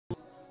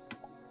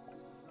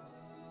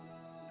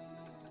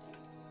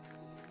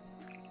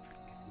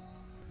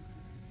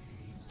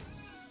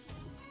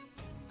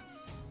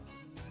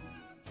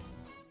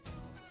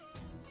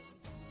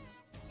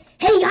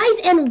Hey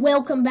guys, and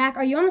welcome back.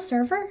 Are you on the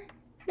server?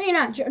 No, you're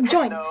not.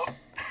 Join. No.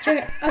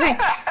 Okay,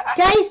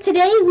 guys.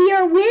 Today we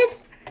are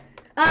with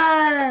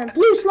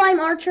Blue Slime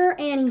Archer,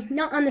 and he's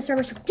not on the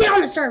server. So get on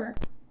the server.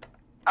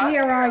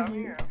 Where are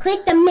you?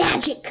 Click the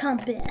magic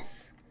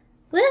compass.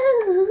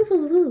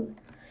 Woo!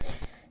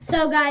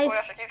 So guys. Oh my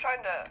gosh, I keep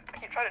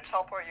trying to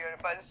teleport you,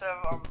 but instead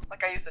of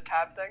like I use the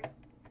tab thing,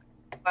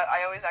 but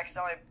I always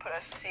accidentally put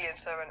a C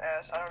instead of an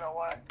S. I don't know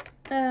why.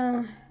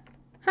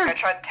 Huh. I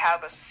tried to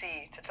tab a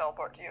C to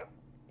teleport to you.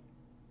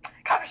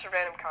 Kind of just a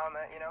random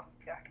comment, you know?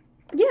 Yeah.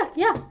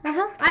 Yeah.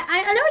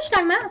 I know what you're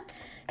talking about.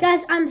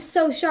 Guys, I'm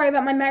so sorry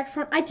about my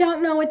microphone. I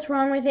don't know what's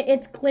wrong with it.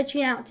 It's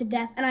glitching out to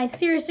death, and I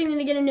seriously need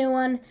to get a new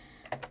one.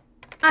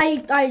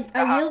 I really.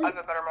 I have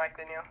a better mic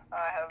than you.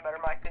 I have a better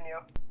mic than you.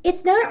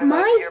 It's not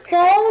my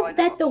fault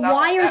that the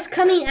wire's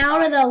coming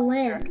out of the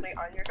lamp. Directly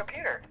on your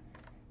computer.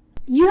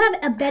 You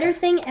have a better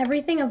thing,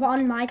 everything of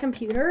on my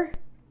computer.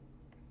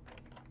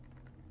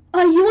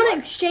 Oh, you want to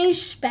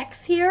exchange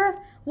specs here?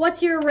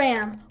 What's your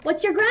RAM?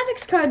 What's your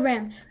graphics card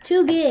RAM?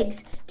 2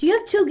 gigs. Do you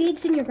have 2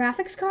 gigs in your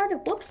graphics card?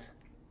 Whoops.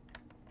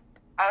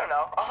 I don't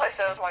know. All I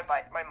said was my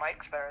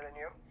mic's better than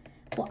you.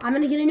 Well, I'm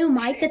going to get a new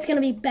mic that's going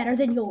to be better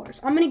than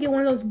yours. I'm going to get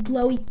one of those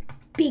blowy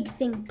big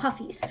thing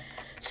puffies.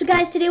 So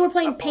guys, today we're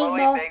playing paintball.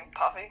 Blowy big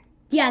puffy?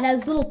 Yeah,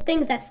 those little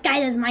things that Sky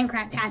does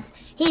Minecraft has.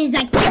 He's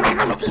like...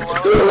 Puffy.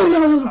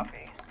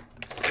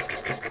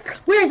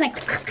 Where he's like...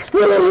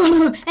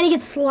 And he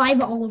gets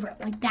saliva all over it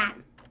like that.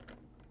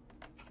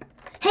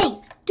 Hey,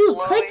 dude,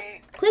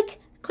 click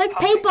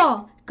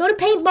paintball. Go to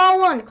paintball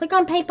 1. Click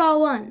on paintball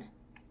 1.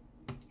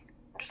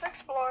 Just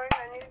exploring,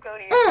 I need to go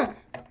to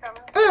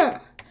you.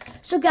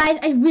 So guys,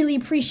 I really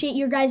appreciate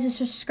your guys'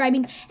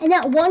 subscribing, and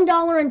that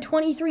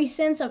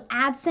 $1.23 of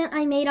AdSense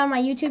I made on my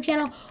YouTube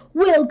channel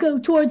will go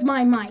towards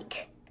my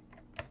mic.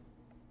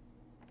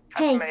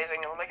 That's amazing.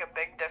 It'll make a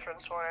big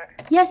difference for it.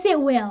 Yes, it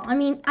will. I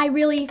mean, I'd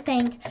like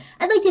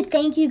to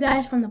thank you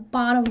guys from the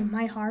bottom of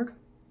my heart.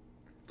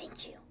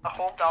 Thank you. A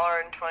whole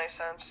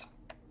 $1.20.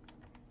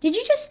 Did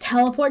you just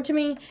teleport to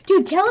me?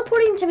 Dude,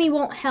 teleporting to me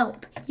won't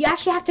help. You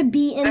actually have to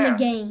be in the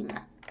game.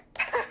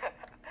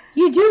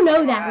 You do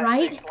know that,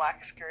 right?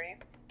 Black screen.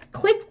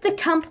 Click the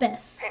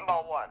compass.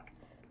 Paintball 1.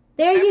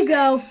 There you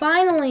go,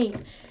 finally.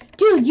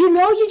 Dude, you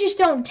know you just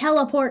don't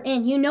teleport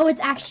in. You know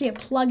it's actually a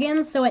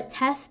plugin, so it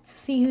tests to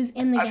see who's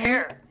in the game. I'm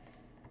here.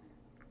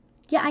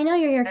 Yeah, I know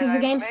you're here because the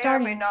game's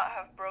starting. I may not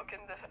have broken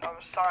the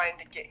sign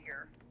to get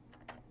here.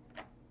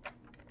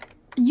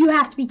 You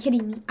have to be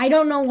kidding me. I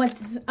don't know what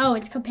this is. Oh,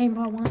 it's called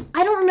Paintball 1.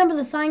 I don't remember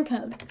the sign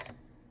code.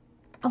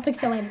 I'll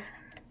fix it later.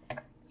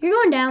 You're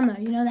going down, though.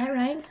 You know that,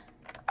 right?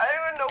 I don't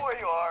even know where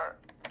you are.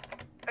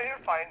 I need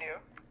to find you.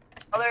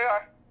 Oh, there you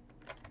are.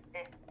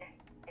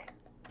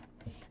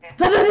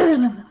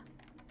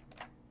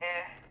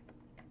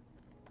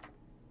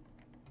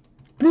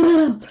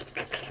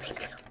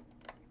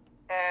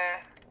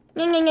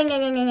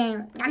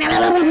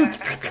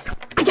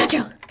 I got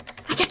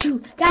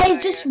you.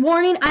 Guys, just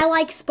warning, I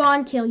like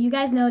spawn kill. You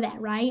guys know that,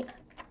 right?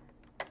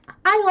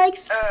 I like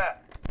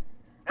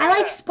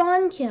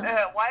spawn kill.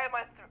 Why am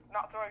I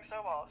not throwing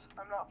snowballs?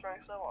 I'm not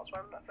throwing snowballs. Why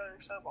am I not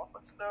throwing snowballs?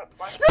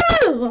 My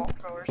snowball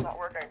thrower's not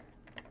working.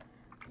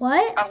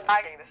 What? I'm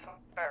lagging. This isn't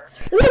fair.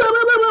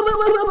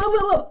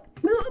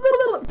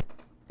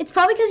 It's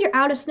probably because you're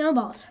out of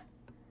snowballs.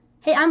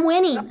 Hey, I'm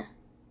winning.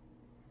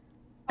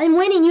 I'm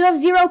winning. You have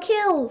 0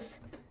 kills.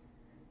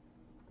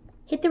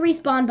 Hit the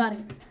respawn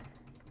button.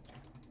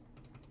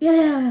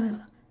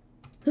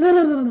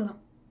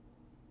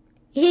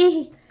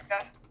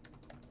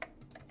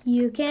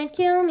 You can't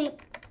kill me.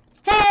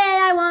 Hey,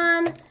 I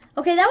won.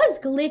 Okay, that was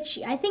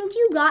glitchy. I think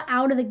you got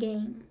out of the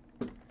game.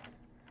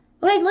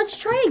 Wait, let's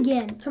try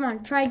again. Come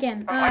on, try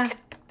again.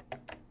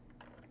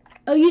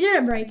 Oh, you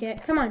didn't break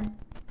it. Come on.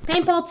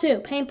 Paintball 2.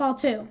 Paintball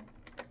 2.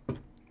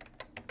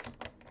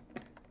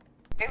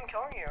 I'm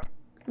killing you.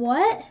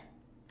 What?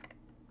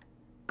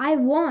 I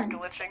won.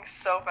 Glitching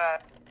so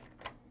bad.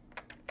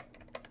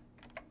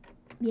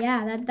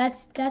 Yeah,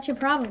 that's your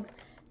problem.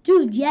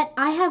 Dude, yet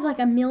I have like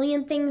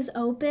 1,000,000 things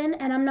open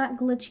and I'm not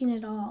glitching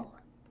at all.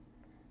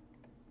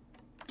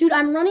 Dude,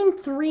 I'm running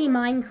 3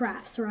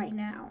 Minecrafts right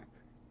now.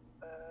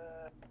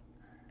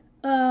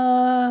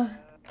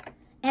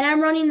 And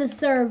I'm running the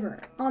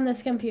server on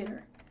this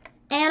computer.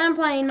 And I'm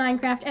playing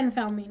Minecraft and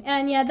filming.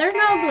 And yeah, there's no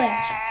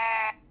glitch.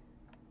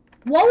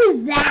 What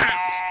was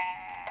that?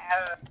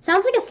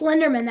 Sounds like a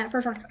Slenderman, that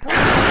first one.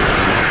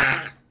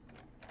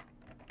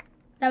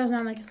 That was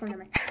not like a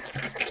Slenderman.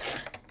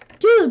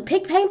 Dude,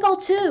 pick Paintball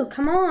 2.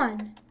 Come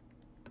on.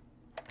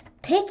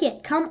 Pick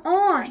it. Come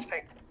on.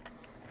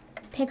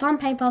 Pick on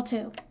Paintball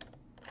 2.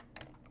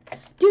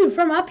 Dude,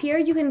 from up here,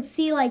 you can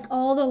see like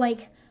all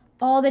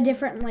the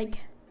different like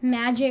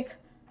magic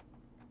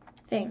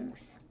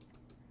things.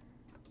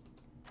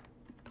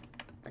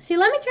 See,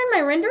 let me turn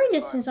my rendering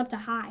distance up to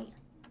high.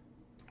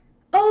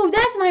 Oh,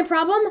 that's my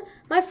problem.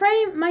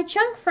 My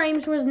chunk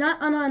frames was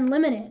not on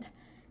unlimited.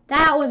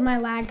 That was my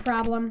lag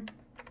problem.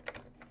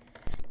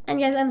 And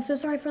guys, I'm so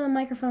sorry for the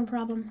microphone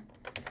problem.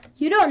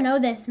 You don't know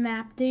this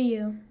map, do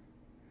you?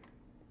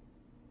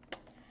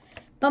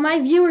 But my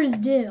viewers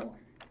do.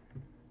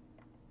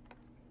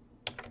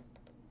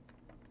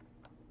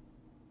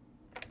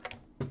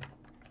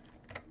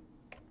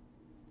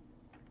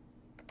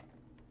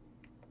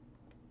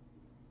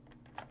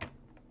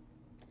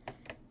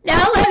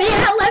 No, let me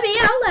out, let me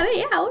out, let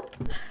me out.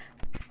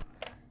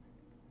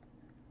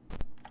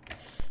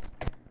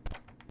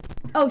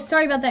 Oh,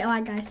 sorry about that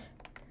lag, guys.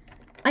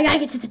 I gotta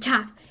get to the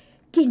top.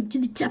 Get into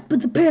the top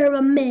of the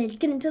pyramid.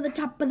 Get into the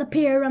top of the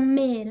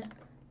pyramid.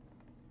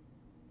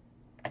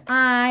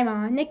 I'm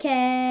on the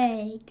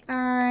cake.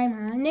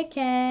 I'm on the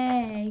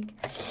cake.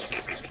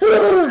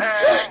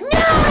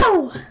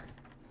 No!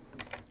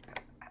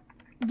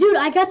 Dude,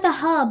 I got the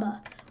hub.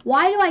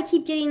 Why do I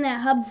keep getting that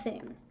hub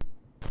thing?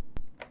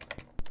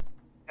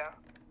 Yeah.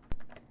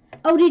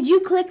 Oh, did you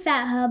click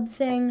that hub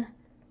thing?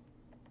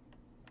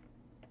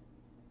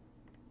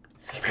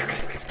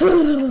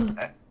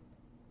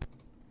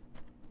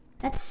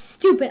 That's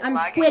stupid. I'm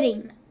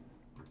quitting.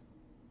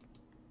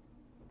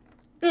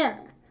 Yeah.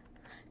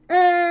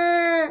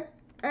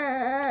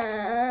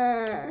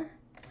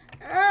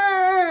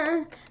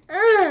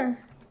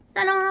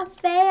 Not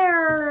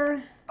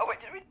fair. Oh wait,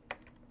 did we?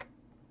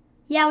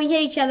 Yeah, we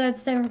hit each other at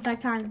the same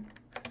exact time.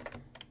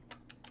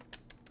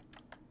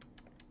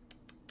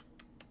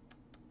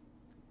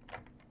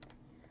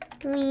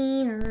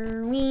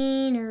 Wiener,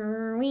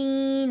 wiener,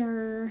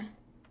 wiener.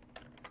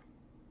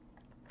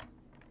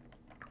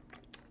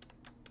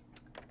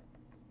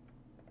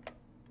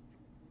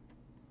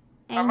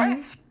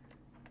 Alright.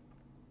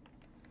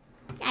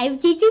 I've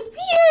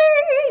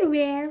disappeared.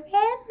 Where am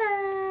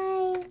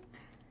I?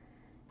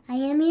 I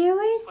am your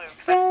worst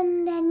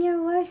friend and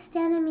your worst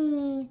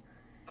enemy.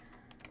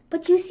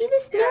 But you see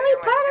the snowy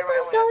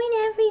particles going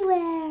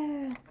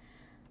everywhere.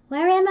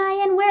 Where am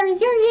I and where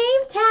is your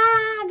name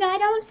tag? I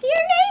don't see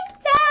your name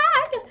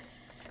tag.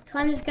 So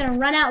I'm just gonna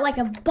run out like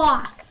a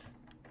boss.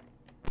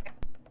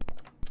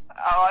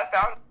 Oh, I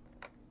found.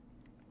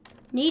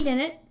 Needing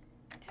it.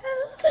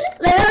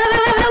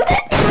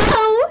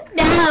 No,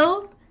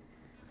 no.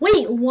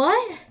 Wait,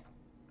 what?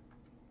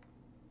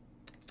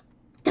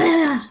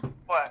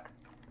 What?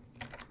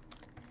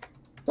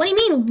 What do you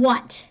mean,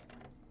 what?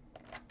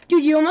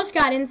 Dude, you almost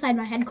got inside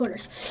my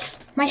headquarters.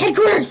 My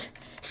headquarters!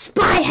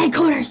 Spy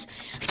headquarters!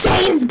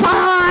 James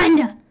Bond!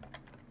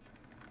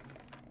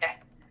 Yeah.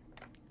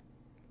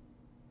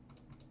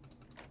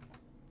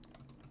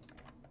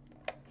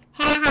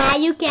 Haha,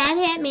 you can't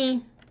hit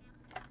me.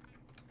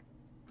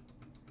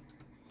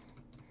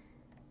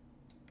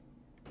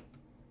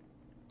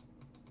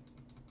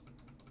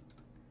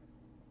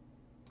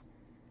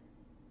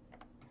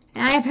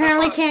 And I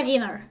apparently can't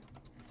either.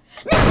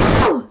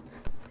 No!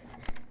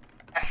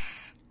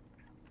 Yes.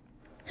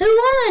 Who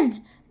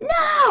won?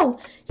 No!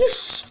 You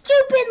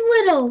stupid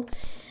little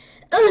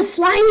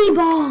slimy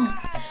ball.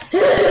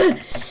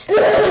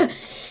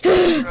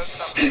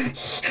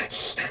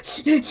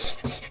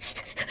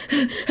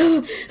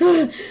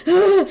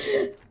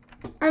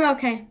 I'm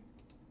okay.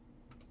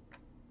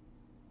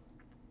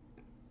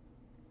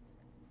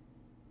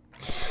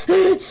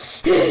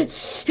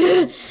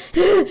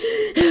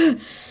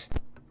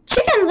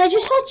 Chickens! I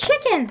just saw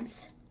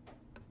chickens!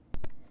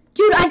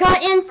 Dude, I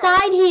got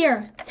inside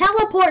here.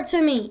 Teleport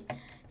to me.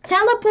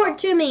 Teleport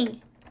to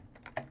me.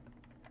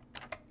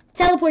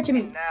 Teleport to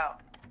me. Now.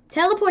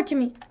 Teleport to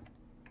me.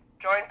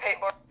 Join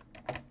paintball.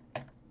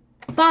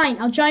 Fine,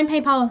 I'll join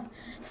paintball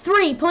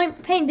 3.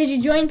 Did you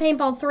join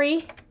paintball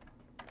 3?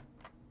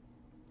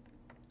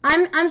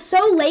 I'm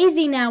so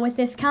lazy now with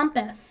this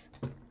compass.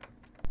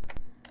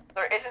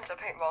 There isn't a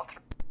paintball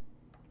 3.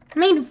 I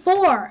mean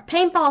 4.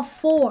 Paintball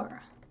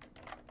 4.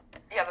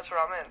 Yeah, that's what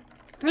I'm in.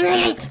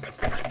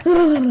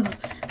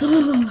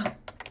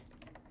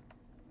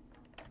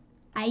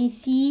 I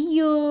see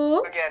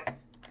you. Again.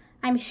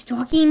 I'm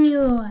stalking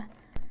you.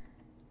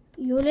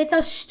 You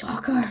little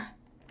stalker.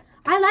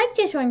 I like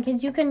this one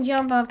because you can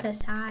jump off the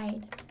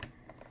side.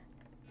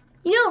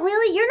 You know,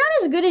 really, you're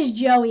not as good as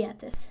Joey at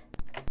this.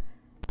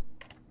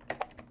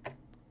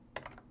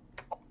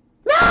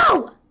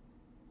 No!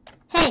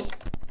 Hey.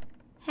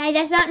 Hey,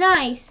 that's not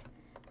nice.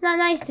 It's not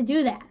nice to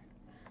do that.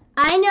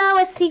 I know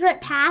a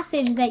secret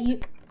passage that you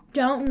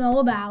don't know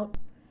about.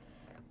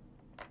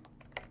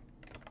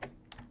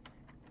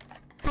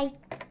 Hi.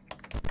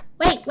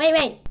 Wait.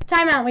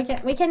 Time out.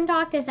 We can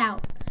talk this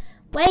out.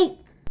 Wait.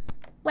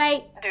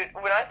 Dude,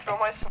 when I throw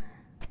myself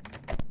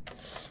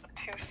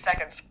 2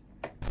 seconds.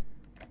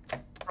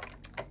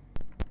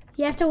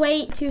 You have to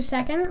wait 2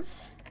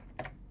 seconds.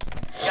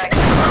 Yeah,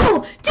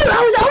 Oh, dude,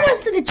 I was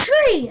almost to the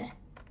tree.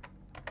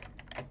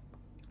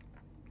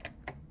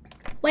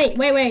 Wait.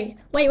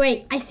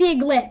 I see a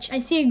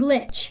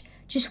glitch.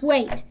 Just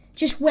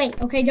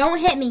wait. Okay, don't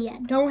hit me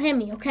yet. Don't hit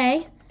me,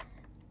 okay?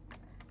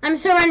 I'm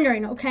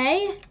surrendering,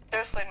 okay?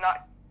 seriously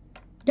not.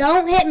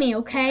 Don't hit me,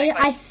 okay?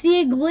 I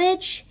see a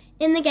glitch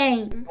in the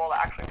game. Well,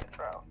 actually, could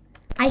throw.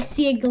 I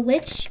see a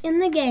glitch in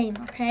the game,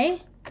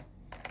 okay?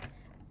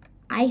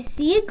 I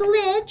see a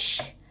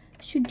glitch,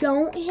 so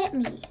don't hit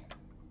me.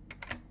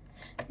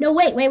 No,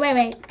 wait.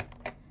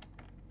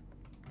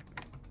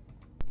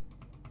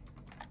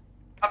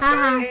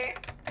 Haha. Free!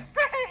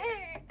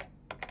 Free!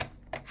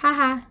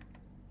 Haha.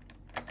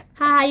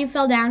 Haha, you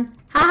fell down.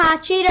 Haha,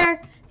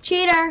 cheater.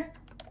 Cheater.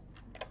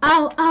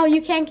 Oh,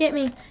 you can't get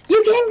me.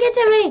 You can't get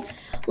to me.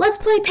 Let's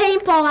play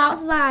paintball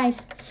outside.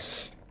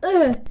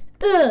 Oh,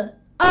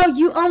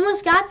 you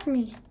almost got to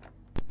me.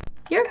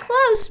 You're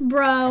close,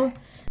 bro.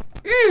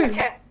 I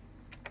can't.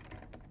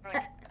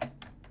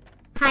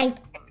 Hi.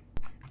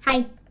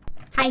 Hi.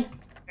 Hi.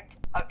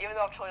 Even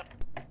though I'm totally.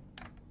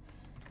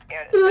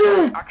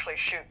 And actually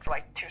shoot for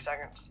like 2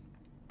 seconds.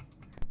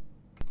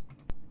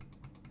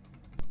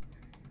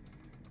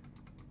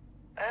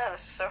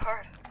 This is so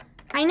hard.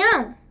 I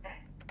know.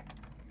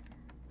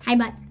 Hi,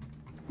 bud.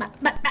 But.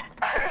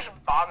 I'm just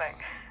bombing.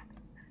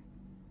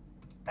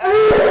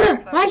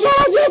 Why can't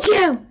I get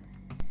you?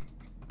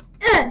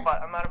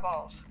 But I'm out of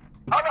balls.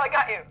 Oh no, I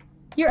got you.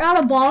 You're out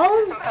of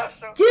balls?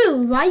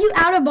 Dude, why are you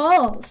out of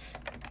balls?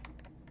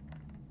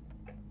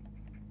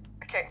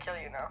 I can't kill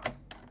you now.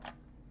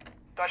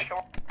 Do I just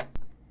kill?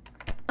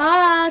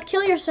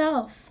 Kill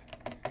yourself.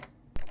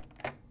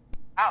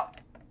 Ow.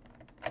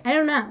 I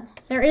don't know.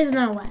 There is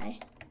no way.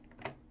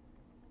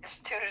 It's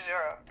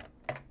 2-0.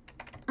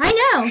 I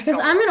know, because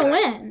I'm gonna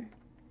win.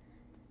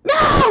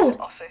 No!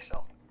 I'll say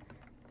so.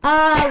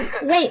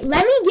 Wait,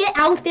 let me get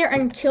out there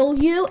and kill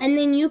you, and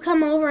then you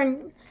come over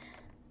and...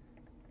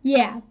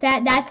 Yeah,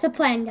 that's the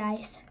plan,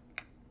 guys.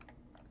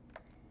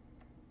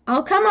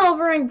 I'll come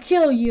over and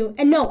kill you,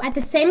 and no, at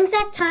the same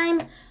exact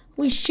time,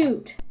 we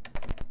shoot.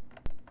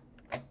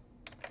 I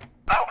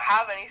don't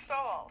have any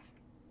snowballs.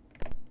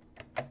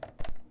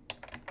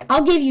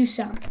 I'll give you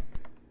some.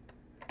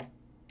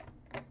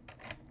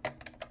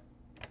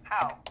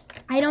 How?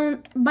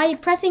 By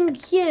pressing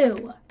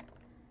Q.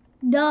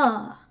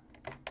 Duh.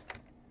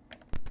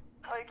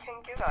 I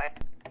can't give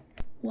items.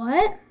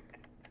 What?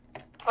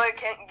 I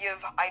can't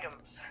give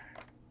items.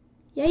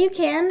 Yeah, you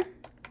can.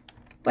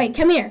 Wait,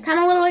 come here. Come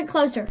a little bit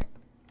closer.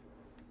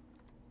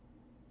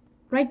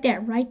 Right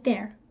there, right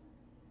there.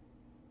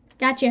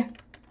 Gotcha.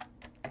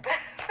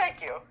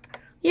 Thank you.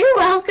 You're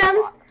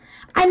welcome.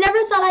 I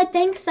never thought I'd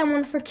thank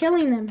someone for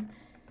killing them.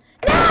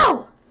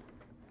 No!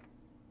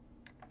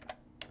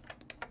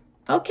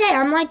 Okay,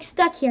 I'm like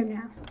stuck here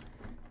now.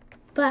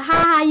 But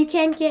haha, you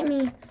can't get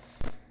me.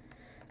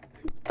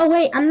 Oh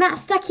wait, I'm not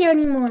stuck here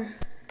anymore.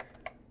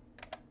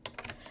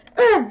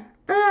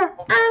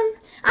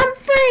 I'm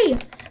free!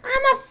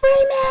 I'm a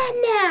free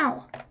man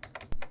now!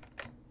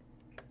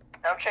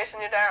 I'm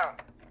chasing you down.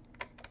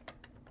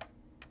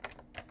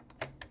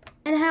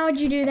 And how would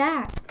you do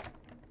that?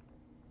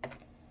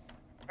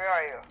 Where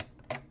are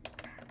you?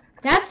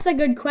 That's the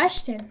good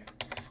question.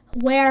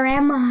 Where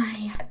am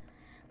I?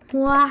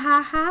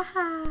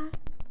 Wahahaha.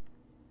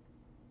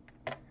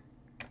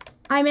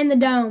 I'm in the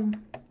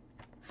dome.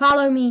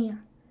 Follow me.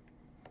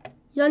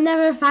 You'll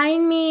never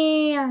find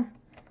me.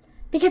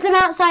 Because I'm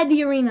outside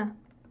the arena.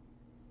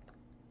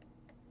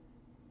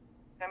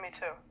 Yeah, me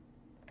too.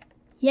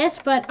 Yes,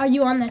 but are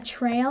you on the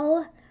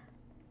trail?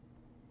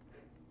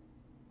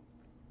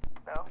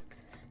 No.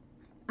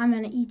 I'm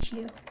gonna eat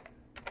you.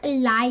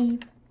 Alive.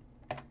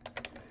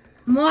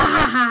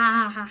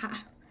 Mwahahaha.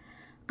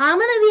 I'm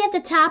gonna be at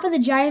the top of the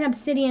giant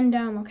obsidian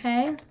dome,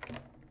 okay?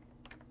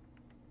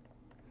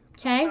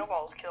 Okay?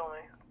 Snowballs kill me.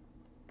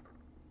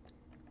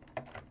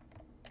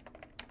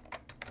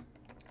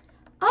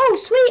 Oh,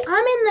 sweet,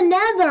 I'm in the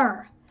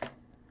nether.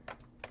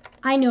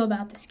 I knew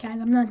about this, guys.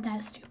 I'm not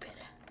that stupid.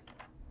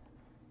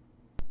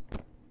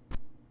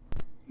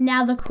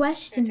 Now the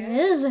question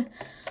is,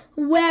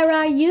 where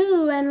are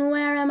you and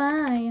where am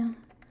I?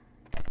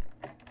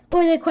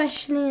 Or the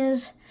question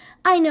is,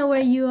 I know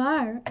where you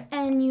are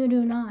and you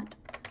do not.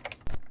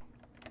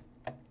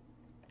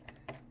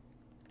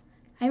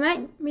 I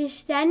might be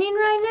standing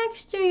right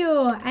next to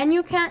you and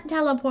you can't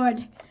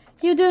teleport.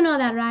 You do know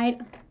that, right?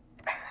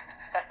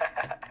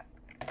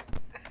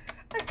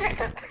 I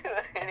can't do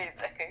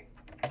anything.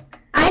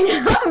 I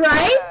know,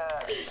 right?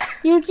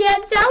 You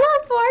can't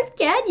teleport,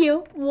 can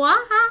you?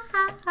 Wahahaha.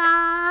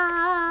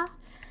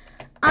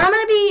 I'm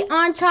gonna be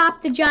on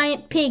top the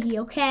giant piggy,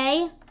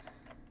 okay?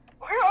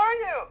 Where are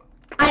you?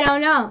 I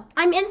don't know.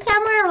 I'm in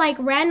somewhere like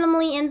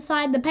randomly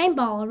inside the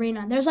paintball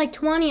arena. There's like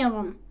 20 of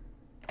them.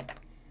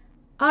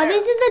 Oh,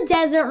 this is the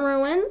desert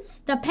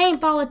ruins, the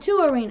paintball 2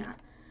 arena.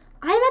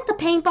 I'm at the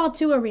paintball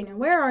 2 arena.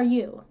 Where are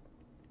you?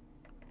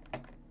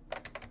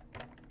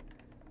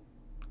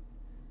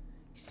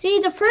 See,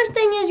 the first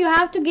thing is you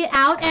have to get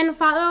out and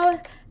follow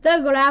the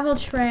gravel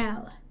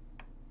trail.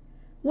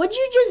 What'd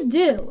you just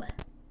do?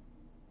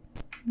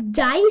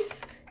 Dice?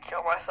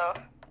 Kill myself.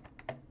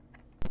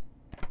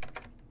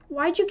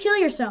 Why'd you kill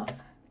yourself?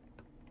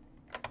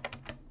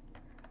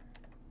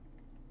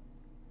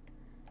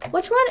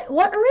 Which one?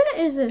 What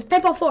arena is this?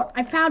 Paintball 4.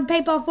 I found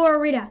Paintball 4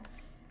 arena.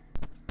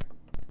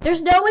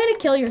 There's no way to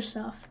kill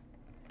yourself.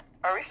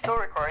 Are we still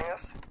recording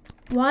this?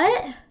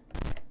 What?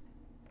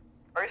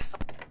 Are we still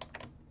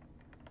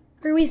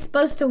Are we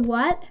supposed to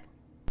what?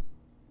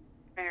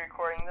 are you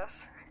recording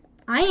this?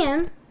 I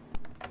am.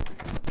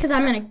 Because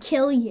I'm going to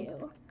kill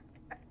you.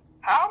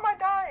 How am I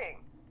dying?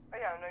 Oh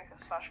yeah, no,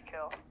 slash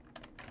kill.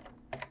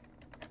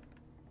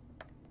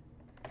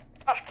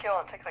 Not kill,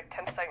 it takes like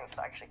 10 seconds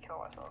to actually kill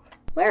myself.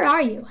 Where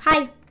are you?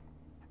 Hi.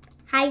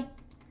 Hi.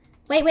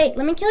 Wait,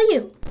 let me kill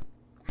you.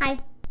 Hi.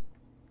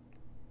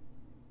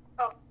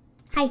 Oh.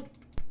 Hi.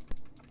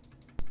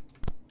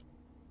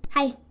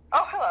 Hi.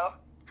 Oh, hello.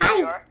 Hi. There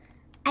you are.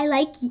 I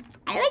like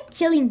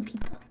killing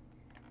people.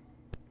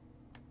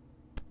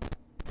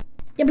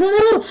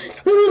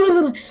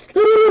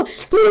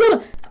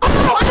 Oh,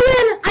 I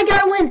win! I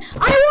got a win!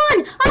 I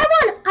won!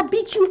 I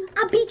beat you!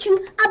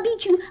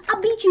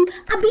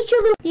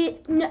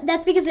 No,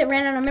 that's because it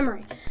ran out of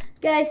memory.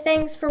 Guys,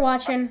 thanks for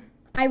watching.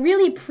 I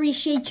really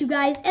appreciate you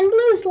guys. And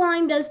Blue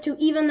Slime does too,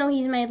 even though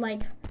he's made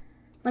like...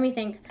 Let me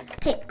think.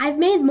 Hey, I've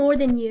made more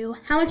than you.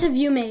 How much have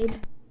you made?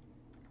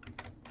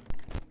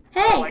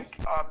 Hey! Like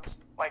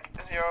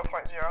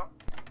 0.0.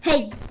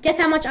 Hey, guess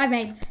how much I've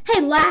made?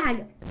 Hey,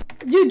 lag!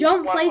 Dude,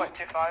 don't play...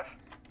 1.25.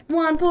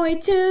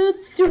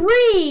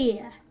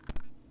 1.23.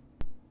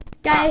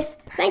 Guys,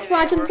 thanks for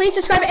watching. Please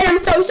subscribe. And I'm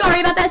so sorry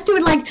about that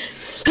stupid like.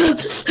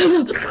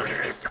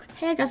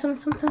 Hey, I got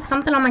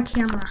something on my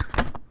camera.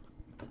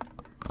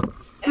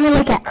 Let me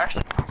look at.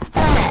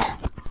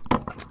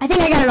 I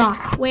think I got it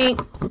off. Wait,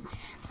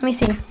 let me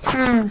see.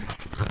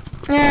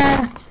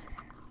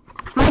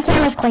 My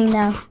camera's clean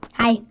now.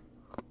 Hi.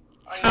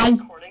 Are you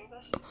recording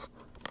this?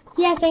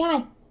 Yeah, say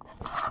hi.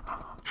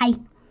 Hi.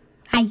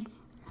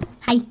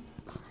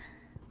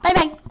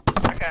 Bye.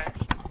 Okay.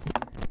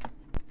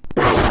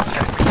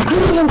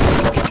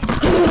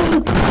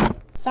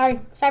 Sorry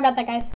about that, guys.